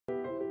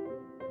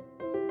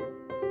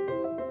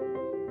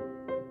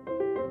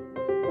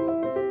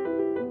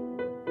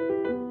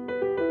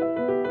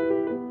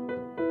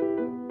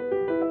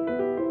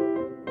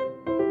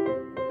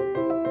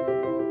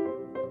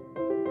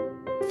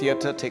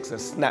theatre takes a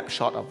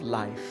snapshot of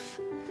life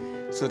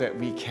so that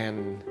we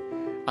can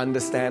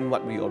understand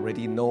what we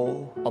already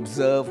know,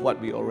 observe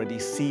what we already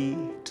see,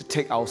 to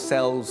take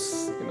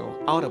ourselves,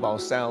 out of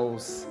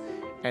ourselves,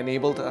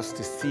 enabled us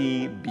to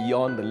see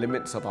beyond the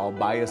limits of our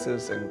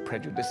biases and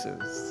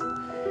prejudices.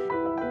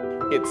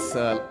 It's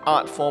an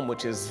art form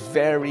which is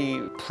very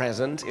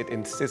present, it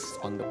insists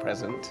on the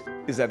present,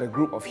 is that a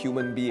group of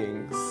human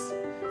beings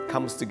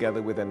comes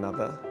together with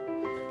another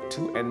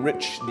to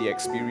enrich the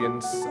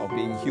experience of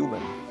being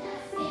human.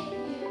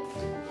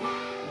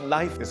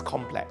 Life is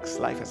complex,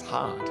 life is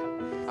hard.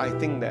 I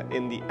think that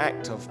in the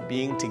act of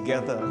being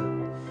together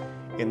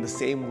in the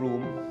same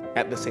room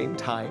at the same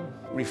time,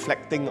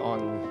 reflecting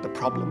on the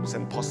problems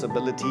and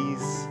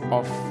possibilities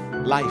of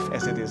life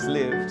as it is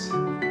lived,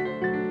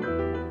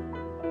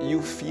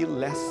 you feel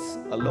less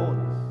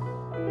alone.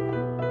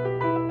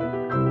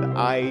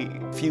 I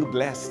feel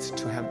blessed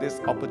to have this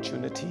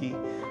opportunity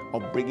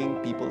of bringing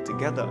people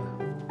together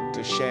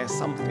to share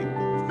something.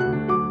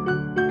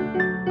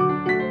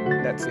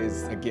 That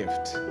is a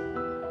gift,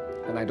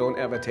 and I don't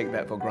ever take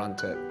that for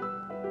granted.